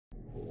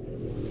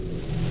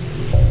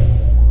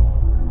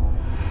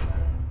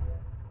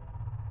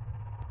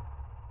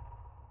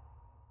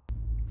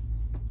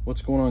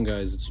What's going on,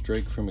 guys? It's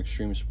Drake from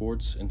Extreme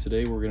Sports, and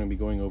today we're going to be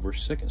going over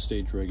second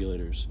stage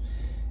regulators.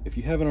 If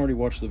you haven't already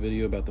watched the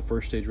video about the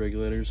first stage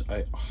regulators,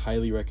 I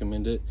highly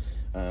recommend it.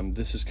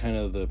 This is kind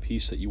of the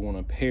piece that you want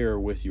to pair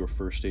with your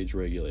first stage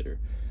regulator.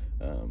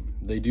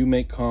 They do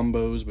make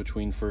combos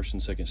between first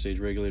and second stage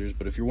regulators,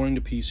 but if you're wanting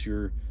to piece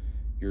your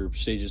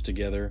stages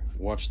together,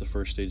 watch the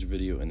first stage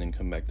video and then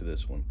come back to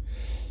this one.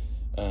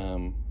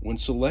 When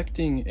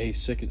selecting a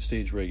second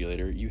stage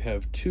regulator, you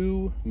have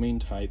two main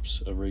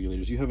types of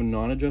regulators. You have a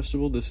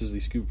non-adjustable. This is the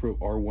Scubapro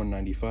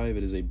R195.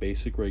 It is a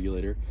basic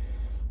regulator.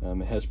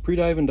 It has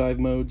pre-dive and dive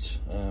modes.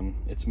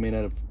 It's made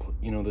out of,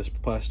 this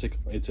plastic.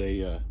 It's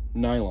a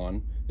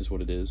nylon is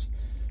what it is,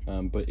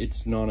 but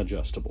it's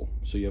non-adjustable.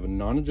 So you have a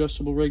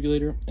non-adjustable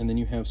regulator, and then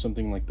you have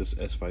something like this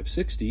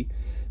S560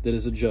 that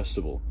is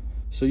adjustable.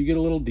 So you get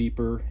a little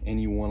deeper and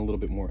you want a little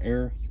bit more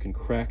air, you can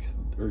crack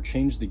or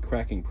change the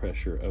cracking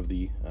pressure of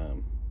the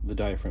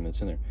diaphragm that's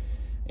in there.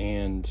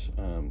 And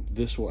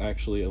this will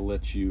actually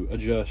let you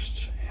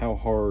adjust how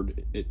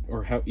hard it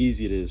or how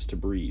easy it is to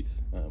breathe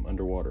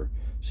underwater.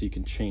 So you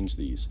can change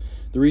these.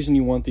 The reason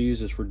you want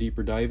these is for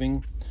deeper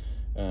diving.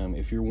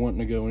 If you're wanting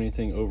to go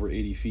anything over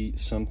 80 feet,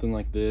 something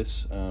like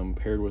this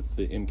paired with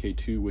the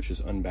MK2, which is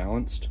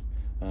unbalanced,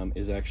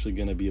 is actually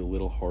going to be a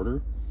little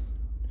harder.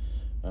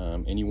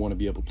 And you want to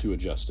be able to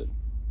adjust it.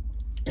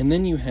 And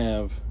then you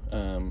have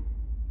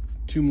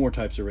two more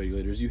types of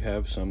regulators. You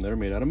have some that are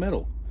made out of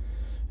metal,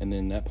 and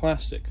then that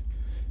plastic.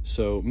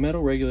 So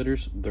metal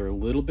regulators, they're a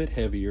little bit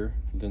heavier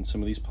than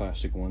some of these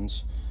plastic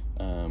ones,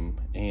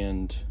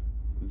 and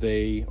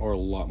they are a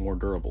lot more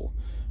durable.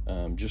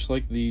 Just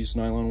like these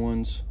nylon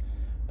ones,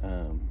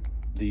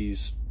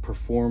 these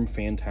perform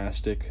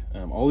fantastic.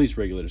 All these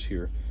regulators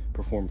here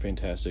perform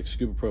fantastic.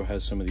 Scubapro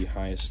has some of the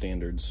highest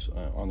standards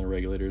on their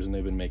regulators, and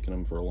they've been making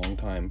them for a long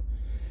time.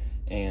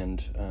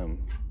 And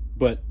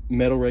but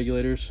metal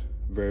regulators,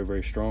 very,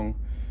 very strong.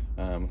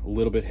 A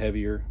little bit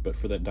heavier, but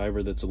for that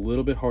diver that's a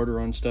little bit harder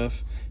on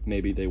stuff,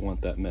 maybe they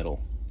want that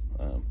metal.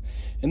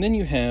 And then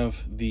you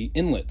have the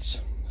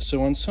inlets.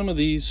 So on some of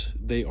these,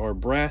 they are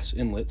brass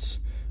inlets.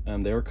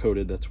 They are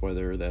coated, that's why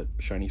they're that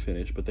shiny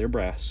finish, but they're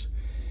brass.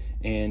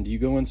 And you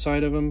go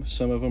inside of them.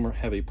 Some of them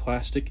have a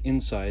plastic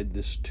inside.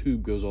 This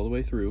tube goes all the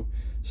way through.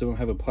 Some of them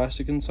have a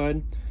plastic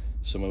inside.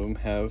 Some of them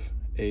have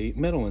a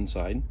metal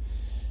inside.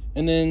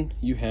 And then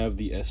you have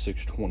the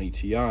S620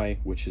 Ti,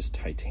 which is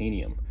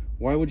titanium.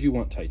 Why would you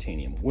want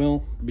titanium?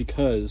 Well,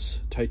 because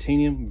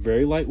titanium,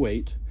 very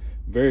lightweight,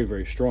 very,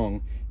 very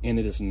strong, and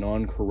it is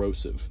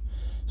non-corrosive.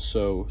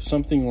 So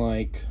something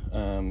like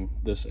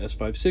this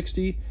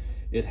S560,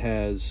 it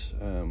has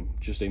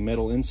just a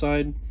metal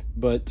inside,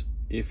 but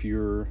if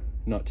you're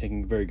not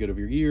taking very good of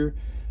your gear,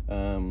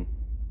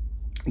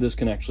 this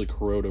can actually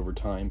corrode over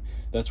time.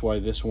 That's why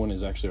this one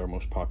is actually our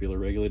most popular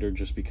regulator,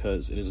 just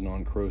because it is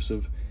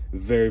non-corrosive.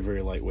 Very,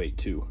 very lightweight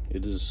too.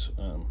 It is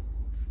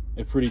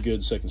a pretty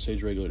good second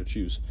stage regulator to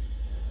choose.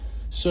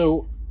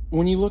 So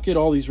when you look at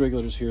all these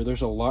regulators here,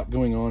 there's a lot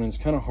going on, and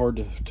it's kind of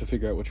hard to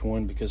figure out which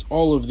one, because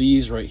all of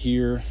these right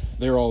here,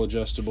 they're all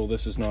adjustable.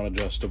 This is not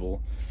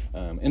adjustable.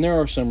 And there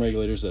are some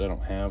regulators that I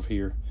don't have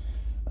here.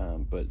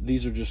 But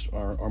these are just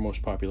our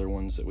most popular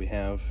ones that we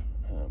have.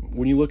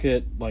 When you look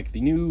at like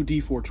the new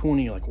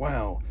D420, you're like,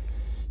 wow,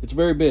 it's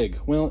very big.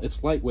 Well,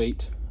 it's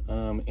lightweight,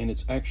 and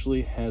it's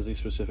actually has a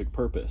specific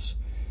purpose.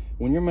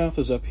 When your mouth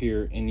is up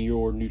here and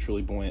you're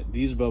neutrally buoyant,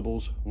 these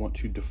bubbles want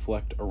to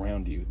deflect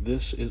around you.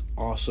 This is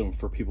awesome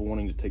for people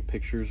wanting to take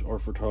pictures, or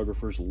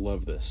photographers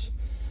love this.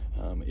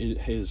 It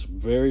has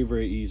very,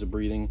 very easy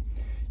breathing,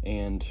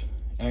 and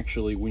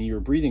actually when you're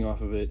breathing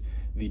off of it,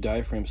 the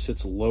diaphragm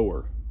sits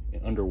lower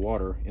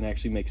underwater and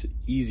actually makes it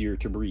easier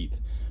to breathe.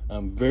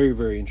 Very,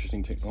 very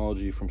interesting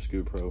technology from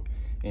Scubapro,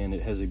 and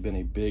it has been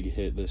a big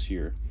hit this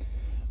year.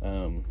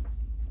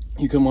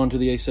 You come on to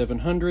the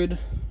A700,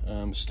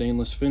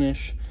 stainless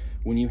finish.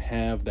 When you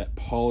have that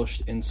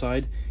polished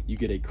inside, you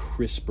get a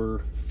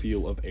crisper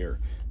feel of air.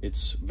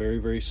 It's very,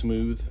 very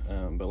smooth,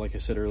 but like I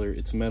said earlier,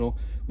 it's metal,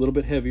 a little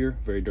bit heavier,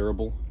 very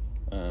durable.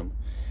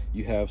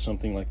 You have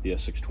something like the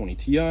S620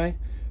 Ti,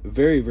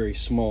 very, very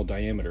small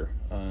diameter.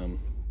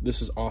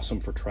 This is awesome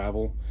for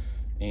travel,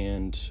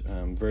 and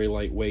very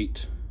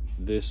lightweight.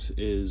 This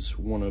is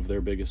one of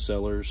their biggest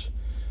sellers.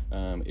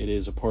 It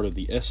is a part of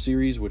the S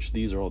series, which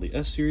these are all the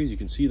S series. You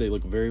can see they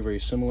look very, very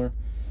similar.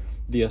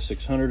 The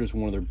S600 is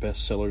one of their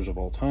best sellers of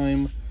all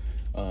time.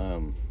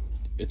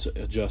 It's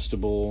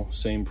adjustable,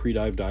 same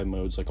pre-dive dive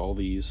modes like all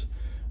these.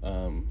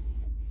 A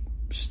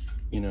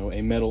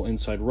metal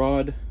inside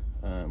rod,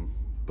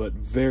 but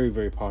very,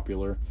 very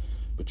popular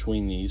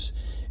between these.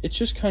 It's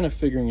just kind of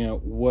figuring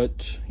out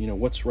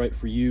what's right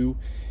for you.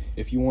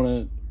 If you want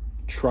to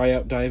try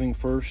out diving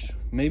first,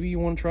 maybe you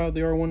want to try out the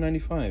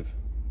R195,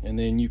 and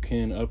then you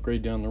can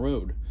upgrade down the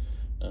road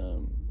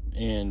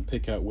and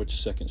pick out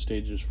which second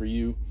stage is for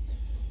you.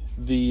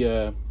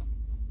 The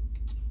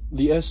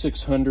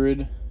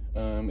S600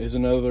 is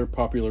another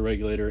popular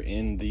regulator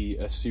in the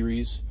S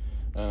series.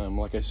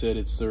 Like I said,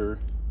 it's their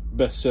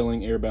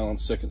best-selling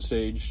air-balanced second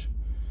stage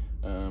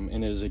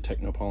and it is a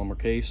technopolymer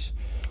case.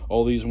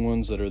 All these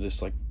ones that are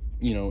this, like,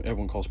 you know,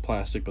 everyone calls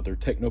plastic, but they're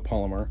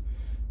technopolymer.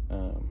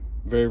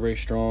 Very, very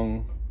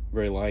strong,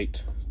 very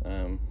light,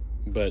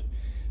 but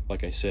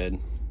like I said,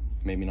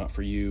 maybe not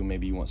for you.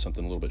 Maybe you want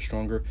something a little bit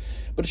stronger,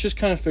 but it's just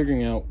kind of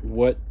figuring out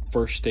what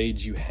first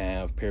stage you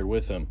have paired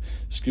with them.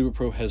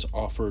 Scubapro has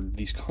offered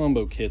these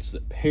combo kits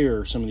that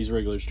pair some of these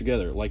regulators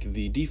together. Like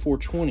the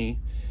D420,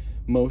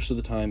 most of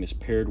the time is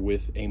paired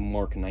with a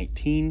Mark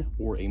 19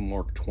 or a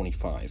Mark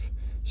 25.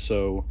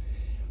 So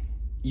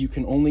you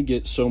can only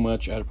get so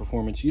much out of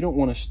performance. You don't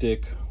want to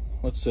stick,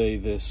 let's say,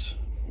 this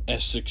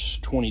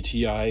S620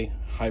 Ti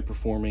high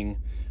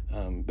performing,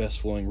 best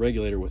flowing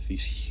regulator with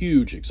these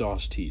huge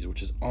exhaust T's,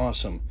 which is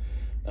awesome.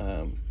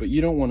 But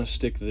you don't want to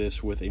stick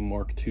this with a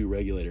Mark II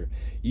regulator.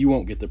 You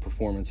won't get the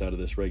performance out of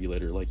this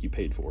regulator like you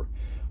paid for.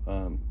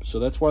 So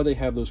that's why they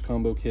have those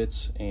combo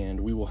kits, and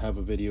we will have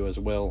a video as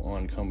well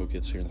on combo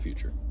kits here in the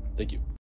future. Thank you.